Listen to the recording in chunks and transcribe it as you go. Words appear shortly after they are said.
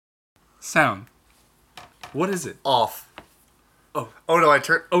sound. What is it? Off. Oh. Oh no, I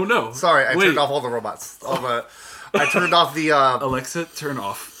turned... Oh no. Sorry, I Wait. turned off all the robots. I turned off the... Alexa, turn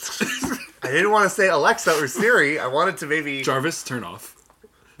off. I didn't want to say Alexa or Siri. I wanted to maybe... Jarvis, turn off.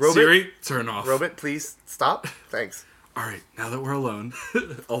 Robot? Siri, turn off. Robot, please stop. Thanks. All right, now that we're alone,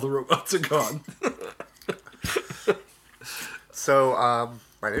 all the robots are gone. So,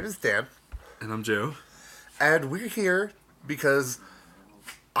 my name is Dan. And I'm Joe. And we're here because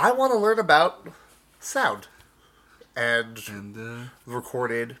I want to learn about sound. And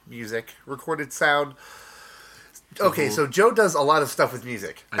recorded music, recorded sound. Okay, so Joe does a lot of stuff with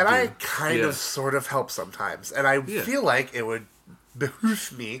music. I kind of sort of help sometimes. And I feel like it would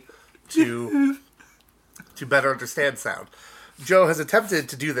behoove me to better understand sound. Joe has attempted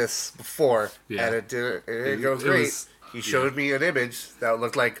to do this before, and it goes great. He showed me an image that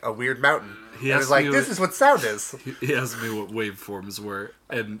looked like a weird mountain. And was like, this is what sound is. He asked me what waveforms were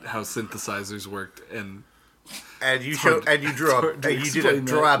and how synthesizers worked, and you drew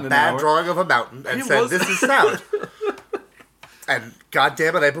a bad drawing of a mountain and said, "This is sound." And God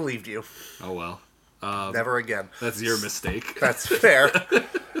damn it, I believed you. Oh well. Never again. That's your mistake. That's fair.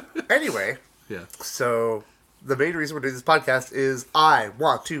 Anyway. Yeah. So the main reason we're doing this podcast is I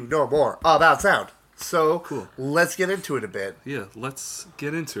want to know more about sound. So cool. Let's get into it a bit. Yeah, let's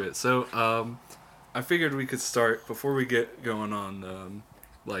get into it. So I figured we could start before we get going on,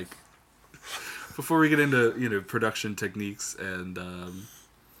 before we get into production techniques and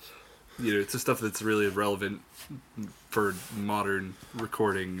to stuff that's really relevant for modern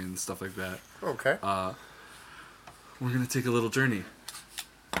recording and stuff like that. Okay. We're gonna take a little journey.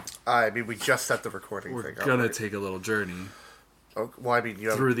 I mean, we just set the recording thing up. We're gonna take a little journey. Oh, well, I mean,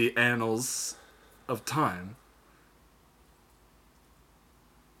 through the annals of time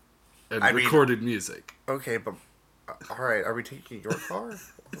and recorded music. Okay, but all right, are we taking your car?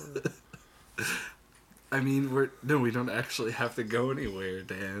 I mean, we don't actually have to go anywhere,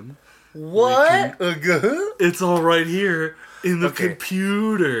 Dan. What? It's all right here in the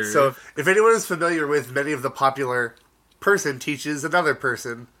computer. So, if anyone is familiar with many of the popular person teaches another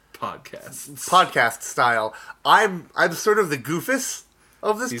person podcast style, I'm sort of the goofus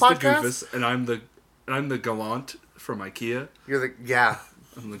of this podcast. He's the goofus, and I'm the gallant from IKEA.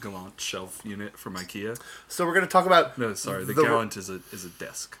 I'm the gallant shelf unit from IKEA. So we're going to talk about... No, sorry, the gallant is a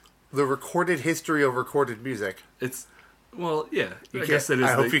desk. The recorded history of recorded music. It's... Well, yeah. I guess it is.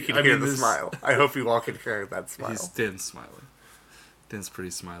 I hope you can hear the smile. I hope you all can hear that smile. Dan's smiling. Dan's pretty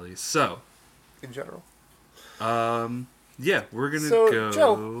smiley. So... In general. Yeah, we're going to go...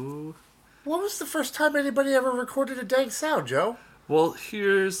 Joe, what was the first time anybody ever recorded a dang sound, Joe? Well,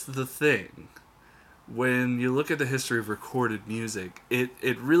 here's the thing. When you look at the history of recorded music, it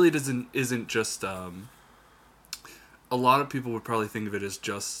really isn't just... a lot of people would probably think of it as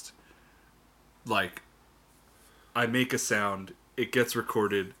just... like... I make a sound, it gets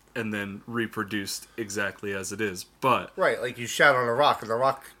recorded, and then reproduced exactly as it is. But... Right, like you shout on a rock, and the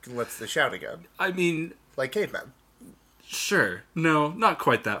rock lets the shout again. I mean... Like cavemen. Sure. No, not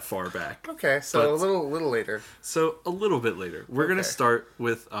quite that far back. Okay, so a little later. So, a little bit later. We're going to start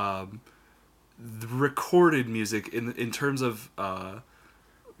with the recorded music in terms of... Joe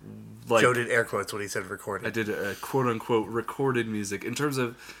did air quotes when he said recorded. I did a quote-unquote recorded music in terms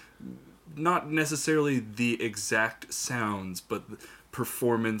of not necessarily the exact sounds, but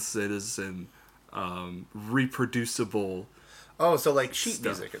performances and reproducible... Oh, so like sheet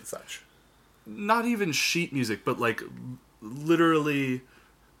music and such. Not even sheet music, but like literally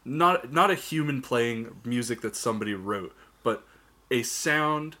not a human playing music that somebody wrote, but a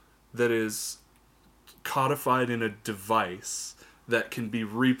sound that is codified in a device that can be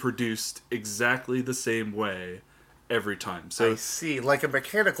reproduced exactly the same way every time. So I see, like a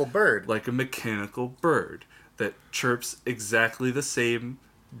mechanical bird. Like a mechanical bird that chirps exactly the same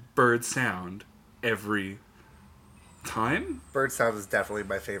bird sound every time? Bird sound is definitely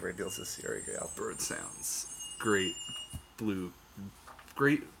my favorite Niels Serial. Bird sounds. Great Beatles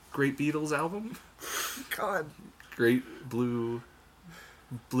album? God. Great Blue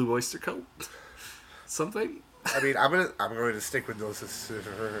Oyster Cult? Something? I mean, I'm going to stick with Niels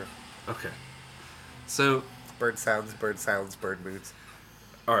Serial. Okay. So bird sounds, bird moods.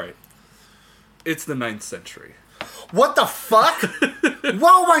 Alright. It's the 9th century. What the fuck?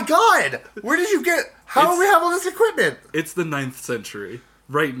 Whoa, my God! Where did you get... How do we have all this equipment? It's the 9th century.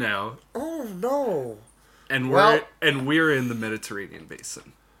 Right now. Oh, no. And we're in the Mediterranean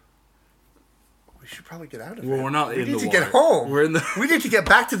basin. We should probably get out of Well, it. we're not we in the water. We need to get home. We're in the... We need to get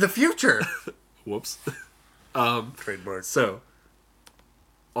back to the future. Whoops. Trademark. So,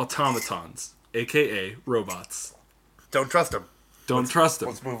 automatons, a.k.a. robots. Don't trust them. Don't trust them.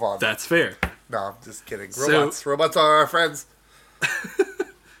 Let's move on. That's fair. No, I'm just kidding. So- Robots are our friends.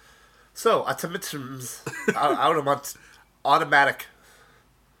 So, automatic.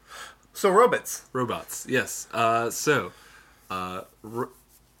 So, robots. Robots, yes.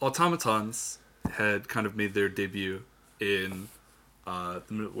 Automatons had kind of made their debut in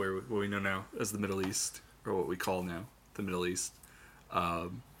what we know now as the Middle East, or what we call now the Middle East.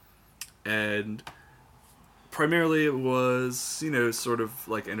 And primarily it was, sort of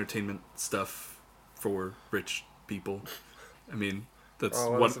like entertainment stuff for rich people. I mean, that's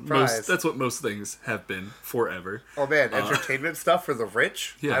that's what most things have been forever. Oh man, entertainment stuff for the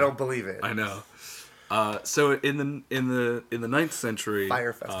rich? Yeah, I don't believe it. I know. So in the 9th century,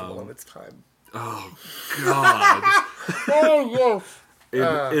 Fire Festival of its time. Oh God! Oh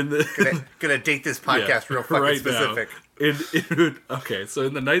yes. Gonna date this podcast real fucking right specific. Okay, so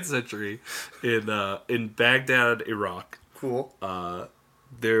in the 9th century, in Baghdad, Iraq, cool.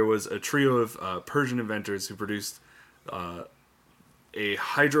 There was a trio of Persian inventors who produced a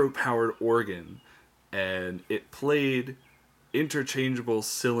hydro-powered organ, and it played interchangeable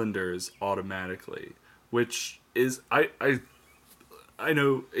cylinders automatically, which is I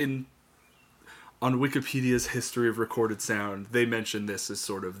know on Wikipedia's history of recorded sound, they mention this as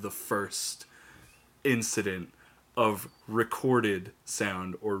sort of the first incident of recorded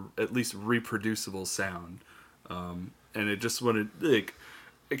sound, or at least reproducible sound. And I just wanted, I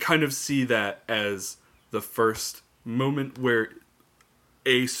kind of see that as the first moment where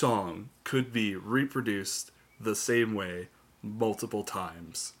a song could be reproduced the same way multiple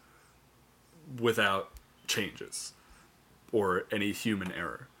times without changes or any human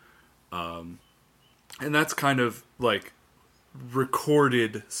error. And that's kind of like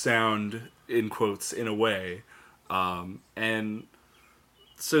recorded sound, in quotes, in a way. And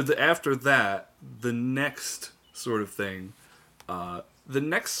so after that, the next sort of thing, they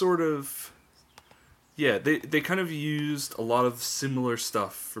kind of used a lot of similar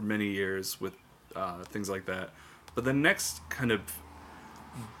stuff for many years with things like that. But the next kind of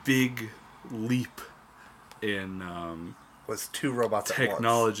big leap in was two robots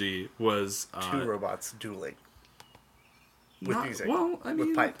technology was two robots dueling with music. Well, I mean,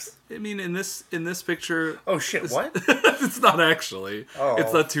 with pipes. I mean, in this picture. Oh shit! What? It's not actually. Oh.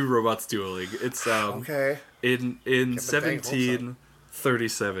 It's not two robots dueling. It's okay. In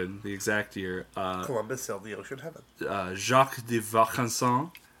 1737, the exact year. Columbus sailed the ocean heaven. Jacques de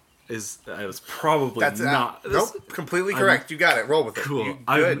Vaucanson is probably not. Nope, completely correct. You got it. Roll with it. Cool.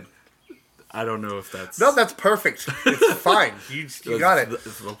 Good. I don't know if that's... No, that's perfect. It's fine. You got it.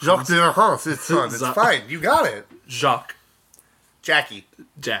 Jacques de Vaucanson, it's fine. You got it. Jack. Jackie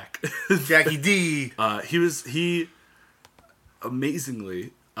D. He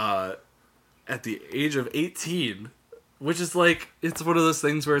amazingly, at the age of 18, which is like, it's one of those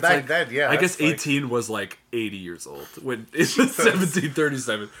things where it's I guess 18 was like 80 years old when it was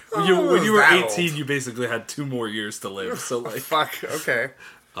 1737. When you were 18, you basically had 2 more years to live. So like, fuck. Okay.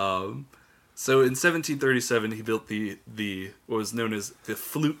 So in 1737, he built the what was known as the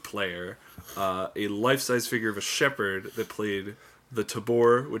flute player, a life-size figure of a shepherd that played the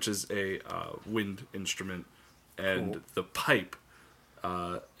tabor, which is a wind instrument, and the pipe,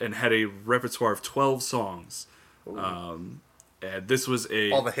 and had a repertoire of 12 songs. And this was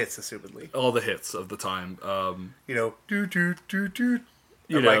all the hits, assumedly. All the hits of the time. Do do do do.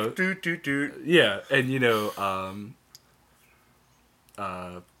 Like do do do. Yeah, and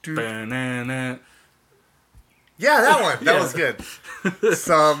banana. Yeah, that one. That was good.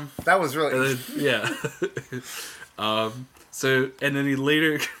 That was really... And then, yeah. So, and then he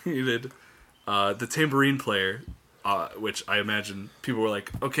later created the tambourine player, which I imagine people were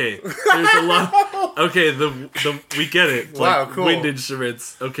like, okay, there's a lot... Okay, we get it. Wow, like, cool. Wind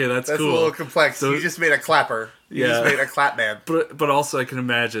instruments. Okay, that's cool. That's a little complex. So, you just made a clapper. You just made a clap man. But also I can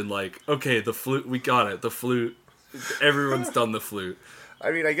imagine, like, okay, the flute, we got it. The flute, everyone's done the flute. I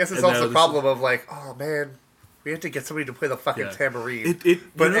mean, I guess it's also a problem of like, oh man, we have to get somebody to play the fucking tambourine.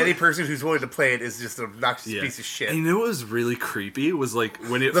 But any person who's willing to play it is just an obnoxious piece of shit. And you know what was really creepy was like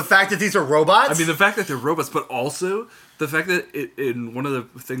when it... The fact that these are robots? I mean, the fact that they're robots, but also the fact that in one of the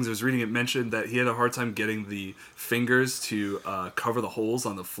things I was reading, it mentioned that he had a hard time getting the fingers to cover the holes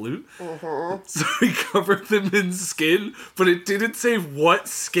on the flute. So he covered them in skin, but it didn't say what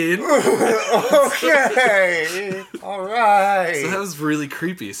skin. Okay. All right. So that was really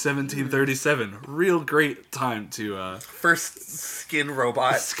creepy. 1737. Real great time to... First skin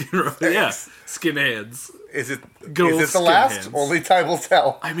robot. Yeah. Skin hands. Is it Good the last? hands. Only time will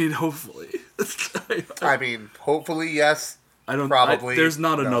tell. I mean, hopefully. I mean, hopefully, yes. I don't. Probably. There's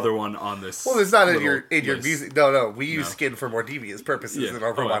not No. another one on this. Well, there's not in little your list. music. No. We use No. skin for more devious purposes Yeah. than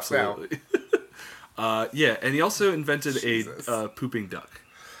our robots now. absolutely. Yeah, and he also invented Jesus. a pooping duck.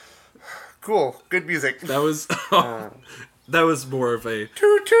 Cool. Good music. That was that was more of a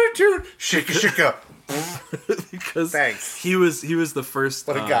Toot toot toot. Shika shika. because Thanks. he was the first.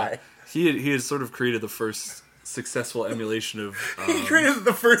 What a guy. He had sort of created the first successful emulation of. He created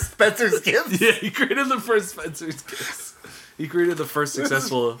the first Spencer's Gifts. Yeah, he created the first Spencer's Gifts. He created the first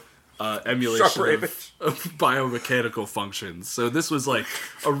successful emulation Sharper of biomechanical functions. So this was like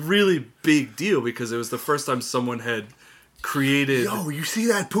a really big deal because it was the first time someone had created. Yo, you see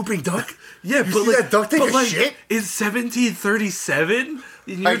that pooping duck? Yeah, You but see like, that duck take but a like, shit? in 1737,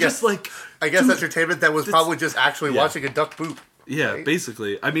 and you're I guess- just like, I guess dude, entertainment that was probably just actually Yeah. watching a duck poop. yeah, right?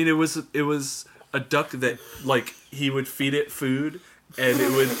 basically. I mean, it was a duck that like he would feed it food and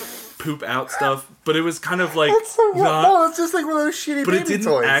it would poop out stuff, but it was kind of like not. No, it's just like one of those shitty But baby it didn't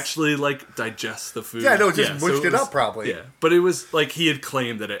toys. actually like digest the food. Yeah, no, it just so mushed it was- up probably. Yeah, but it was like he had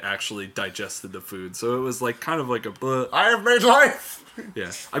claimed that it actually digested the food, so it was like kind of like a. I have made life.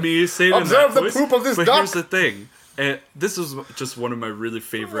 Yeah, I mean you say it in Observe that the voice, poop of this but duck. here's the thing, and this was just one of my really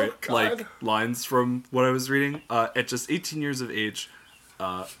favorite God. like lines from what I was reading. At just 18 years of age,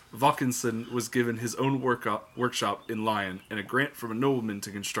 Vaucanson was given his own workshop in Lyon and a grant from a nobleman to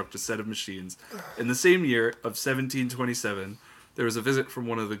construct a set of machines. In the same year of 1727, there was a visit from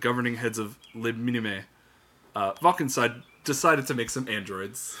one of the governing heads of Le Minime. Vaucanson decided to make some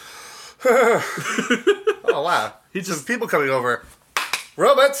androids. Oh wow! He Some just people coming over.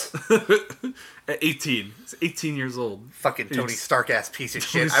 Robots. at 18. He's 18 years old. Fucking Tony He's- Stark ass piece of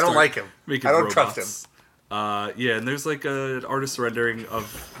Tony shit. I don't Stark like him. making I don't trust him. robots. Yeah, and there's like an artist rendering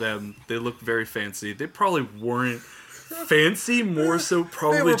of them. They look very fancy. They probably weren't fancy, more so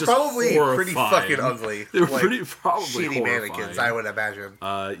probably They were just probably horrifying. pretty fucking ugly. They were Like, pretty probably Shitty horrifying. mannequins, I would imagine.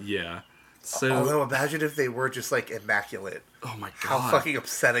 Yeah. So, Although imagine if they were just like immaculate. oh my How god. fucking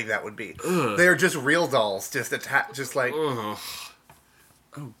upsetting that would be. Ugh. They're just real dolls, just just like Ugh.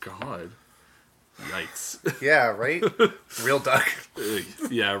 Oh god. Yikes. yeah, right? Real duck. Ugh.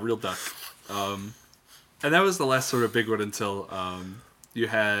 Yeah, real duck. And that was the last sort of big one until you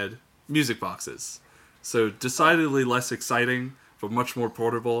had music boxes. So decidedly less exciting, but much more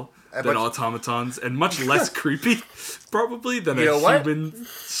portable And than much- automatons, and much less creepy, probably, than You a know what?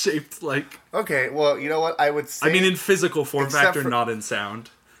 human-shaped, like... Okay, well, you know what? I would say I mean, in physical form Except factor, for- not in sound.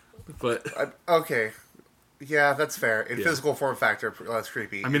 But, okay. Yeah, that's fair. In Yeah. physical form factor, less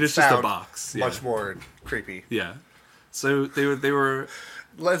creepy. I mean, In it's just a sound, box. Yeah. Much more creepy. Yeah. So they were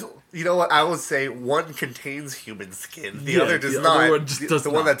You know what? I would say one contains human skin. The Yeah, other does the not. other one just does the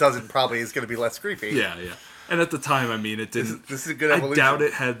one not. that doesn't probably is going to be less creepy. Yeah. And at the time, I mean, it didn't... This is a good I evolution. doubt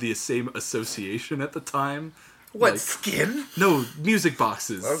it had the same association at the time. What, Like, skin? no, music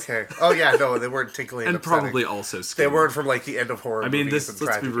boxes. Okay. Oh, yeah, no, they weren't tinkling And upsetting. probably also skin. They weren't from, like, the end of horror I mean, movies this. and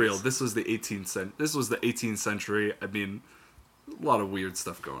Let's be real. tragedies. This was the 18th. This was the 18th century. I mean, a lot of weird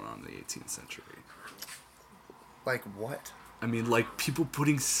stuff going on in the 18th century. Like, what? I mean, like people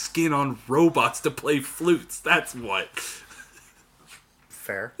putting skin on robots to play flutes. That's what.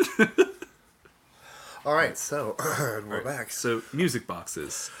 Fair. All right, so we're back. So music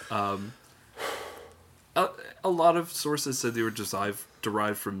boxes. A lot of sources said they were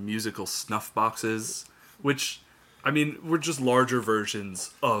derived from musical snuff boxes, which, I mean, were just larger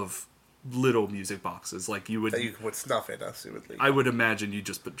versions of little music boxes. Like you would, That you can put snuff in, assumedly. I would imagine you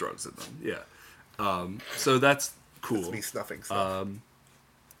just put drugs in them. Yeah. So that's cool. It's me snuffing stuff.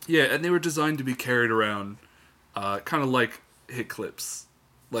 Yeah, and they were designed to be carried around, kind of like hit clips.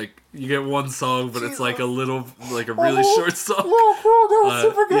 Like you get one song, but it's like a little, like a really short song. that was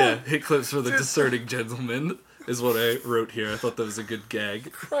super good. Yeah, hit clips for the discerning gentleman is what I wrote here. I thought that was a good gag.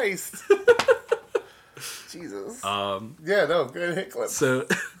 Christ. Jesus. Yeah, no, good hit clips. So,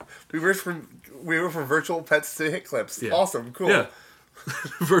 We were from virtual pets to hit clips. yeah. Awesome, cool. Yeah.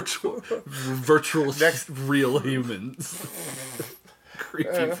 virtual Next- real humans. Creepy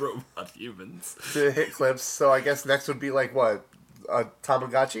robot humans. To hit clips. So I guess next would be like what? A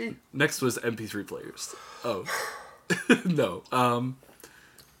Tamagotchi? Next was MP3 players. Oh. No.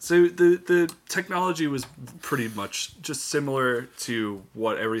 So the technology was pretty much just similar to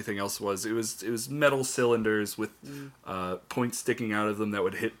what everything else was. It was metal cylinders with points sticking out of them that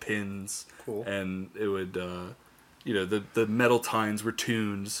would hit pins. Cool. And it would, the metal tines were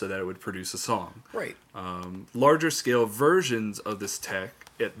tuned so that it would produce a song. Right. Larger scale versions of this tech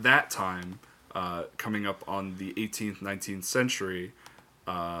at that time, coming up on the 18th, 19th century,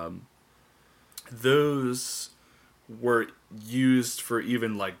 those were used for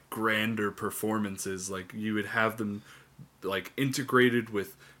even like grander performances. Like you would have them like integrated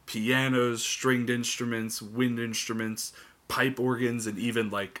with pianos, stringed instruments, wind instruments, pipe organs, and even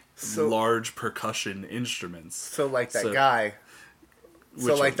like large percussion instruments. So like that guy.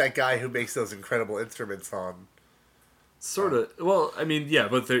 So like that guy who makes those incredible instruments on. Sort of. Well, I mean, yeah,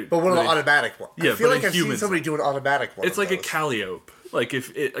 but they're... But one of the automatic ones. Yeah, I feel like I've seen somebody do an automatic one. It's like a calliope. Like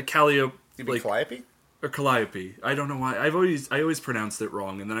if a calliope... You mean calliope? Or calliope. I don't know why. I always pronounced it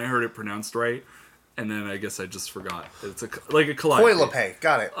wrong, and then I heard it pronounced right, and then I guess I just forgot. It's like a calliope. Coilope.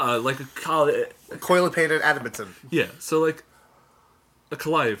 Got it. Like a calliope. Coilope and Adamantine. Yeah, so like a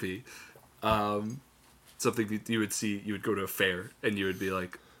calliope. Something you would see, you would go to a fair, and you would be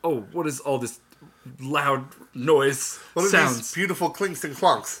like, oh, what is all this loud noise what sounds? Are these beautiful clinks and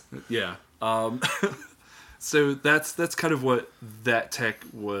clunks? Yeah. So that's kind of what that tech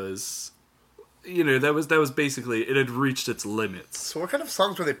was. You know, that was basically, it had reached its limits. So what kind of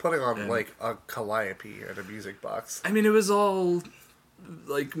songs were they putting on like a calliope and a music box? I mean, it was all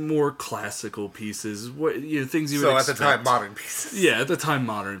like more classical pieces. What things you would expect. So at the time, modern pieces. Yeah, at the time,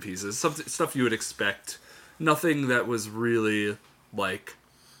 modern pieces. Stuff you would expect. Nothing that was really like,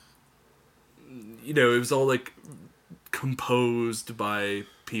 it was all like composed by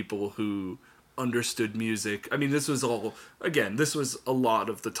people who understood music. I mean, this was a lot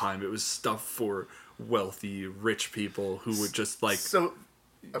of the time. It was stuff for wealthy, rich people who would just like... So,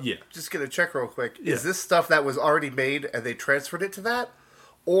 just gonna check real quick. Yeah. Is this stuff that was already made and they transferred it to that?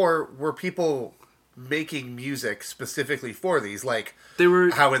 Or were people making music specifically for these? Like, they were...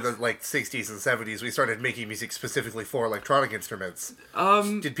 how in the, 60s and 70s we started making music specifically for electronic instruments.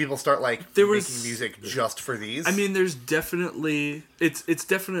 Did people start, making music just for these? I mean, there's definitely... It's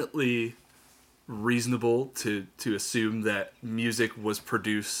definitely reasonable to assume that music was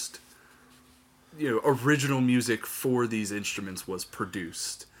produced... original music for these instruments was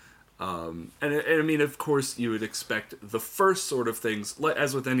produced. And I mean, of course, you would expect the first sort of things,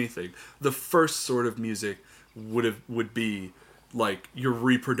 as with anything, the first sort of music would be like your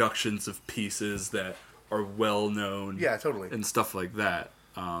reproductions of pieces that are well known. Yeah, totally. And stuff like that.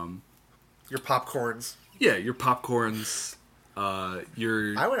 Your popcorns. Yeah, your popcorns. I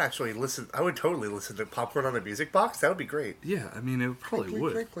would totally listen to Popcorn on a Music Box. That would be great. Yeah, I mean, it probably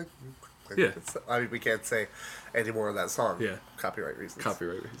would. Click, click, click. Yeah. I mean, we can't say any more of that song. Yeah. Copyright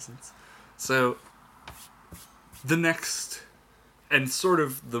reasons. So, the next, and sort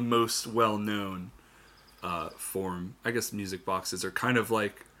of the most well-known form, I guess music boxes are kind of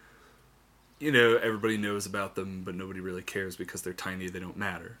like, everybody knows about them, but nobody really cares because they're tiny, they don't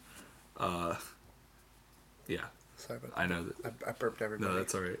matter. Yeah. Sorry about that. I know that. I burped everybody. No,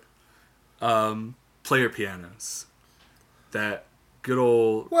 that's all right. Player pianos. That good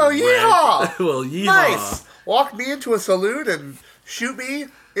old... Well, yeehaw! Well, yeehaw! Nice! Walk me into a saloon and shoot me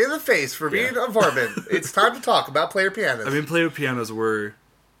in the face for being a varmint. It's time to talk about player pianos. I mean, player pianos were...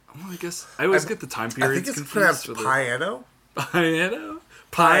 Well, I guess... I always get the time periods confused. I think it's pronounced piano. Piano?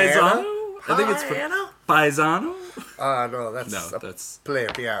 Paisano? I think it's... Paisano? No, that's player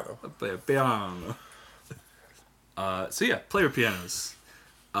piano. Player piano. So yeah, player pianos.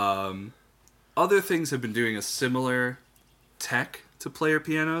 Other things have been doing a similar tech to player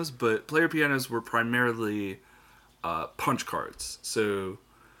pianos, but player pianos were primarily punch cards. So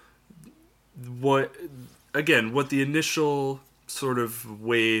what the initial sort of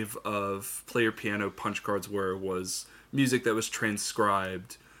wave of player piano punch cards was music that was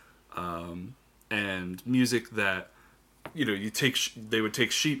transcribed, and music that they would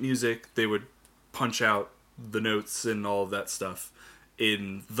take sheet music, they would punch out the notes and all of that stuff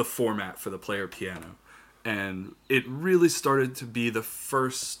in the format for the player piano. And it really started to be the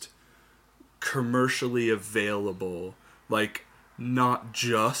first commercially available, not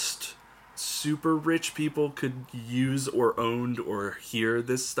just super rich people could use or owned or hear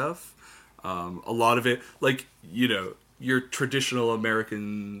this stuff. A lot of it, your traditional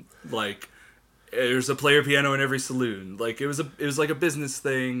American, there's a player piano in every saloon. It was like a business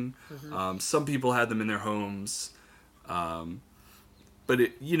thing. Mm-hmm. Some people had them in their homes, but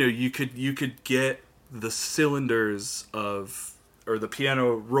you could get the cylinders or the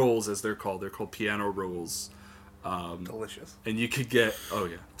piano rolls, as they're called. They're called piano rolls. Delicious. And you could get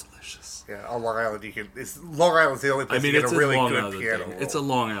delicious. Yeah, on Long Island Long Island's the only place you get a really good piano roll. It's a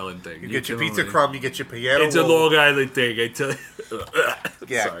Long Island thing. You get your pizza crumb, you get your piano roll. It's a Long Island thing. I tell you.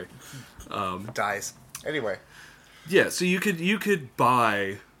 Yeah. Sorry. Dies. Anyway. Yeah, so you could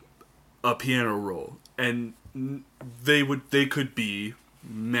buy a piano roll, and they could be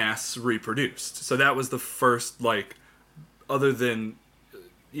mass reproduced. So that was the first, other than,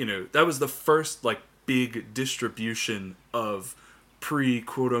 that was the first, big distribution of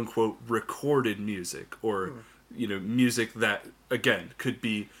quote unquote recorded music, or music that, again, could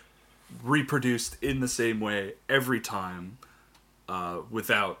be reproduced in the same way every time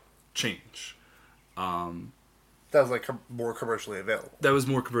without change. That was like more commercially available. That was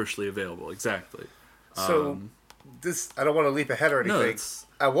more commercially available, exactly. So this, I don't want to leap ahead or anything.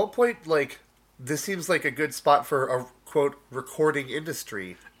 No, at what point, like, this seems like a good spot for a quote recording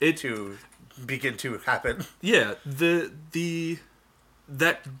industry to begin to happen. Yeah,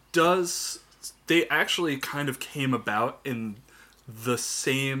 they actually kind of came about in the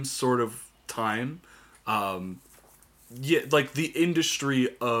same sort of time. Like the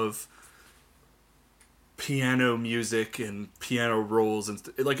industry of piano music and piano rolls and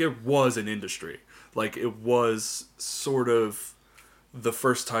like it was an industry. Like it was sort of the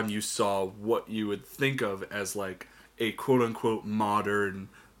first time you saw what you would think of as like a quote unquote modern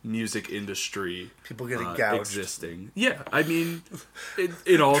music industry. People getting gouged. Existing. Yeah, I mean,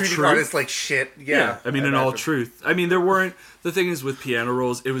 in all treating truth, artists like shit. Yeah, I mean, in all truth, I mean, there weren't. The thing is, with piano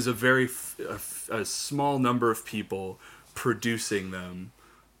rolls, it was a very a small number of people producing them,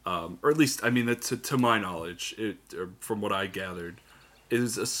 or at least, I mean, to my knowledge, from what I gathered, it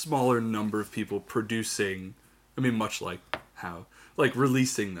is a smaller number of people producing. I mean, much like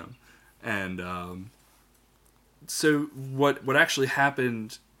releasing them, and so what actually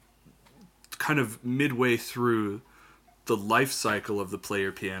happened kind of midway through the life cycle of the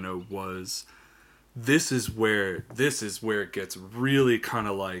player piano was this is where it gets really kind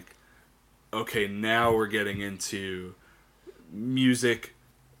of like, okay, now we're getting into music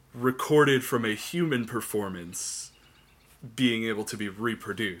recorded from a human performance being able to be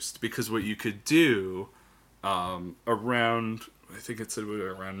reproduced, because what you could do around, I think it's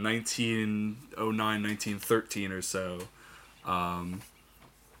around 1909, 1913 or so,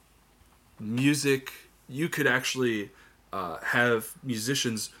 music, you could actually have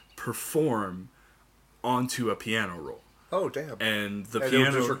musicians perform onto a piano roll. Oh, damn. And the piano... piano...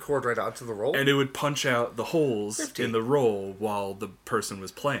 it would just record right onto the roll? And it would punch out the holes 50. In the roll while the person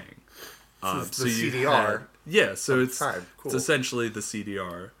was playing. So the CDR. So it's cool. It's essentially the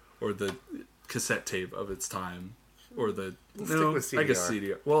CDR, or the cassette tape of its time. Or the... Stick with CDR. I guess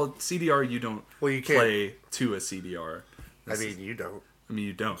CDR. Well, CDR you don't play to a CDR. I mean, you don't. I mean,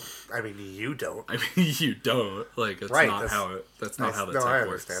 you don't. I mean, you don't. Like, that's right, not how it... That's not how that works. No, I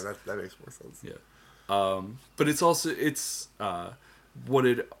understand. That makes more sense. Yeah. But it's also... what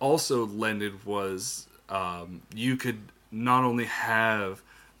it also lended was... you could not only have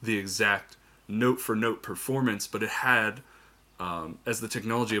the exact note-for-note performance, but it had... as the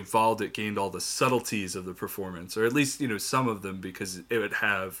technology evolved, it gained all the subtleties of the performance, or at least, some of them, because it would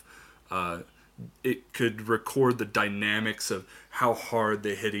have... it could record the dynamics of how hard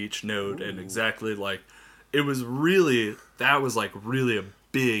they hit each note. Ooh. And exactly like it was really, that was like really a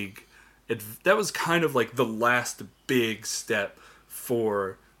big, that was kind of like the last big step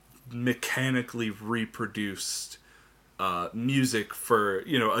for mechanically reproduced music for,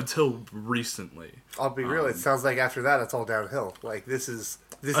 until recently. I'll be real, it sounds like after that it's all downhill. Like this is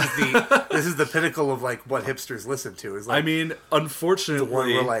the pinnacle of like what hipsters listen to, is like, I mean, unfortunately, the one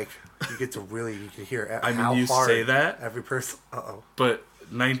where like you can hear how you hard say that every person. But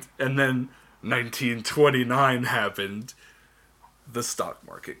and then 1929 happened. The stock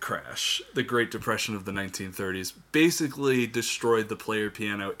market crash, the Great Depression of the 1930s, basically destroyed the player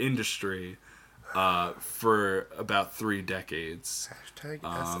piano industry for about 3 decades.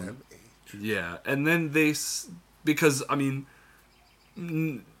 #SMH. Yeah, and then because I mean,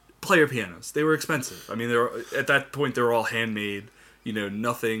 player pianos, they were expensive. I mean, at that point they were all handmade.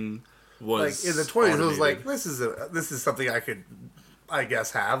 Nothing was like in the 20s. It was like this is something I could, I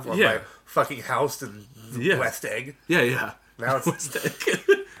guess, have on my fucking house in West Egg. Yeah. Now it's West Egg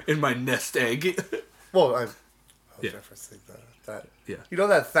in my nest egg. Well, I was referencing that. Yeah. You know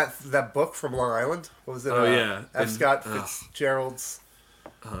that book from Long Island? What was it? Oh yeah, F. Scott Fitzgerald's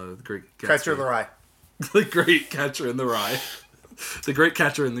The Great Catcher in the Rye. The Great Catcher in the Rye. The Great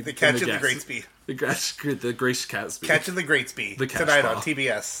Catcher in the Catch in the Greatsby. The Great Gatsby. Catch in the Greatsby. Tonight on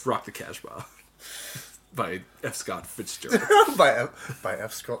TBS. Rock the Cashba. By F. Scott Fitzgerald. by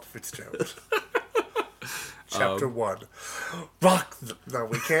F. Scott Fitzgerald. Chapter 1. Rock. No,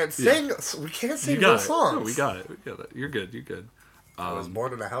 we can't sing. We can't sing those songs. No, we got it. You're good. I was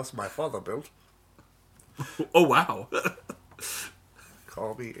born in a house my father built. Oh wow.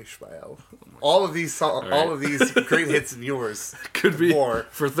 Call me Ishmael. All of these songs, all of these great hits in yours could be more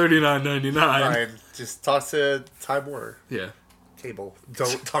for $39.99. Ryan, just talk to Time Warner. Yeah. Cable.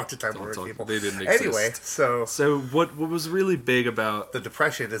 Don't talk to Time Warner Cable. They didn't exist. Anyway, so what was really big about the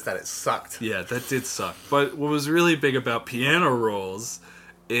Depression is that it sucked. Yeah, that did suck. But what was really big about piano rolls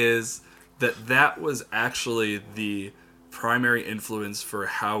is that was actually the primary influence for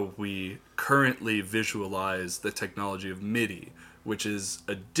how we currently visualize the technology of MIDI, which is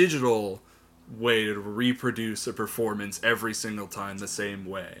a digital way to reproduce a performance every single time the same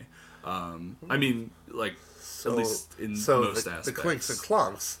way. I mean, like, at least in most aspects. The clinks and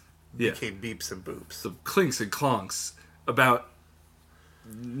clonks became beeps and boops. The clinks and clonks, about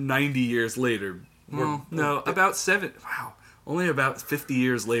 90 years later, only about 50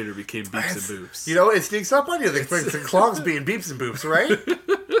 years later became beeps and boops. You know, it sneaks up on you, the clinks and clonks being beeps and boops, right?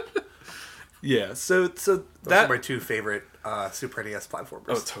 Yeah, so Those are my two favorite Super NES platformers.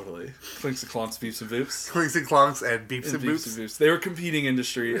 Oh, totally. Clinks and Clonks, Beeps and Boops. Clinks and Clonks and Beeps and Boops. They were competing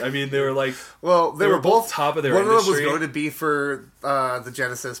industry. I mean, they were like... Well, they were both top of their industry. One of them was going to be for the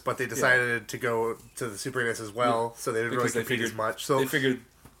Genesis, but they decided to go to the Super NES as well, so they didn't really compete as much. So they figured,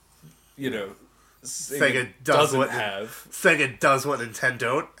 Sega does what Nintendo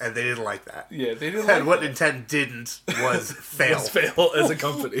don't, and they didn't like that. Yeah, they didn't. And what Nintendo didn't was fail. Fail as a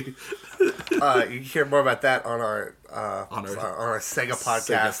company. You can hear more about that on our Sega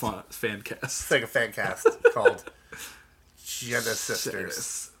podcast, Sega Fancast called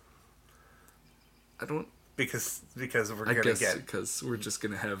Genesisters. I don't because we're gonna get because we're just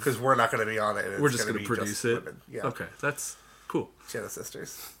gonna have because we're not gonna be on it. We're just gonna produce it. Yeah. Okay, that's cool.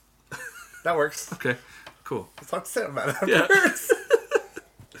 Genesisters. That works. Okay, cool. Let's talk to Sam about it afterwards.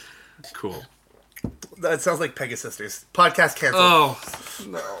 Yeah. Cool. That sounds like Pegasisters. Podcast canceled. Oh,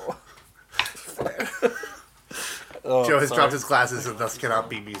 no. Joe has dropped his glasses and thus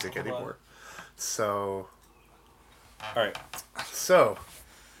cannot be music anymore. So... Alright. So,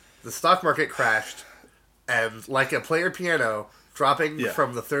 the stock market crashed, and like a player piano dropping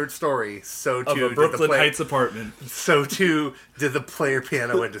from the third story, so too of a Brooklyn Heights apartment. So too did the player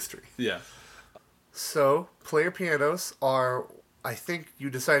piano industry. Yeah. So, player pianos are, I think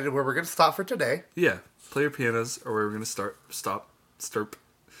you decided where we're going to stop for today. Yeah. Player pianos are where we're going to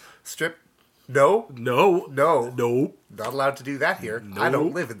strip. No. Nope. Not allowed to do that here. Nope. I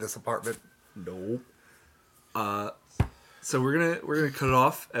don't live in this apartment. Nope. So we're gonna cut it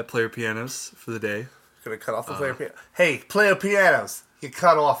off at player pianos for the day. Gonna cut off the player piano. Hey, player pianos, you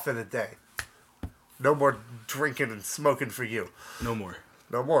cut off for the day. No more drinking and smoking for you. No more.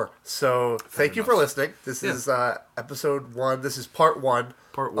 So thank you for listening. This is episode 1. This is part 1.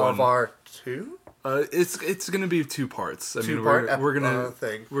 Of our 2. It's gonna be 2 parts. I mean, we're gonna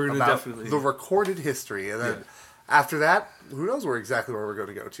definitely the recorded history, and then after that, who knows where we're going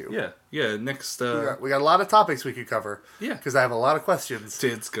to go to? Yeah. Next, we got a lot of topics we could cover. Yeah, because I have a lot of questions.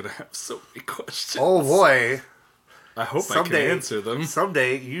 Dan's gonna have so many questions. Oh boy! I hope I can answer them.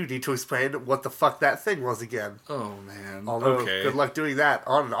 Someday you need to explain what the fuck that thing was again. Oh man! Although, good luck doing that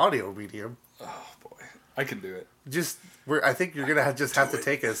on an audio medium. Oh boy, I can do it. I think you're gonna have to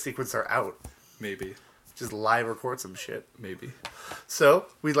take a sequencer out. Maybe. Just live record some shit. Maybe. So,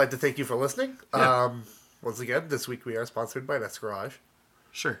 we'd like to thank you for listening. Yeah. Once again, this week we are sponsored by Nest Garage.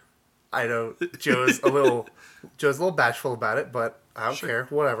 Sure. I know Joe's a little bashful about it, but I don't care.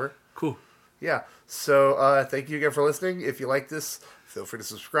 Whatever. Cool. Yeah. So, thank you again for listening. If you like this, feel free to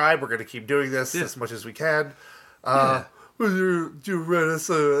subscribe. We're going to keep doing this as much as we can. Do write us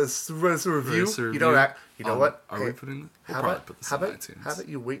a review. You don't You know what? Are we putting? How about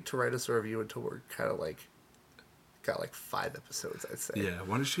you wait to write us a review until we're kind of like got like 5 episodes, I'd say. Yeah.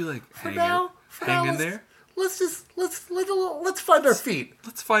 Why don't you hang in there? Let's find our feet.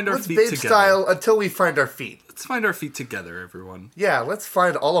 Let's find our feet together. Let's babe style until we find our feet. Let's find our feet together, everyone. Yeah, let's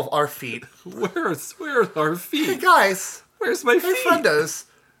find all of our feet. Where's our feet? Hey guys, where's my feet? Hey friendos,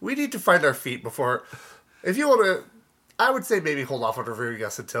 we need to find our feet before. If you want to, I would say maybe hold off on reviewing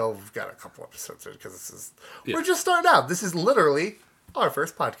us until we've got a couple episodes in, because we're just starting out. This is literally our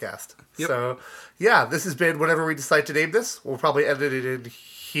first podcast. Yep. So yeah, this has been whatever we decide to name this. We'll probably edit it in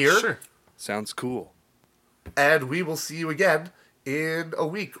here. Sure, sounds cool. And we will see you again in a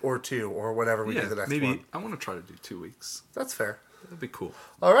week or 2 or whenever we do the next one. I want to try to do 2 weeks. That's fair. That'd be cool.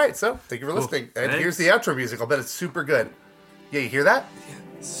 All right, so thank you for listening. And here's the outro music. I'll bet it's super good. Yeah, you hear that? Yeah,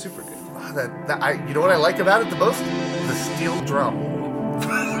 it's super good. You know what I like about it the most? The steel drum.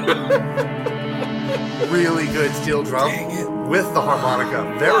 Really good steel drum. Dang it. With the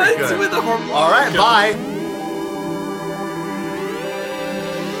harmonica. Very good. With the harmonica. All right, bye.